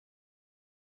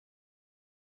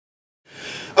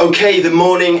Okay, the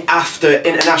morning after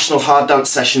International Hard Dance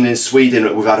Session in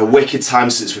Sweden. We've had a wicked time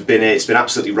since we've been here. It's been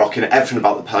absolutely rocking, everything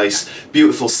about the place.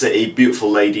 Beautiful city,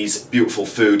 beautiful ladies, beautiful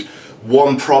food.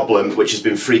 One problem which has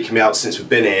been freaking me out since we've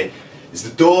been here is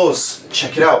the doors.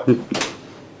 Check it out.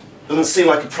 Doesn't seem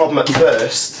like a problem at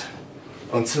first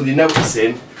until you're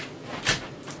noticing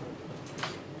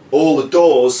all the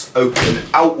doors open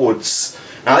outwards.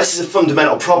 Now this is a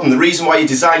fundamental problem. The reason why you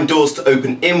design doors to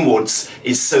open inwards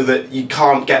is so that you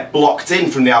can't get blocked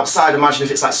in from the outside. Imagine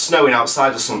if it's like snowing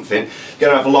outside or something, you're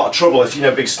going to have a lot of trouble. If you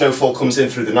know big snowfall comes in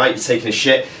through the night, you're taking a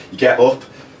shit, you get up.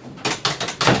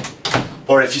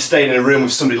 Or if you're staying in a room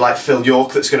with somebody like Phil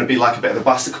York that's going to be like a bit of a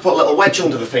bastard, could put a little wedge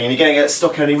under the thing and you're going to get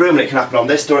stuck in any room, and it can happen on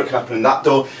this door, it can happen in that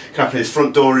door, it can happen in the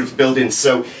front door of the building.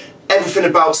 So everything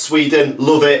about Sweden,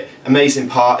 love it, amazing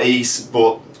parties,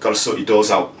 but got to sort your doors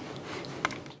out.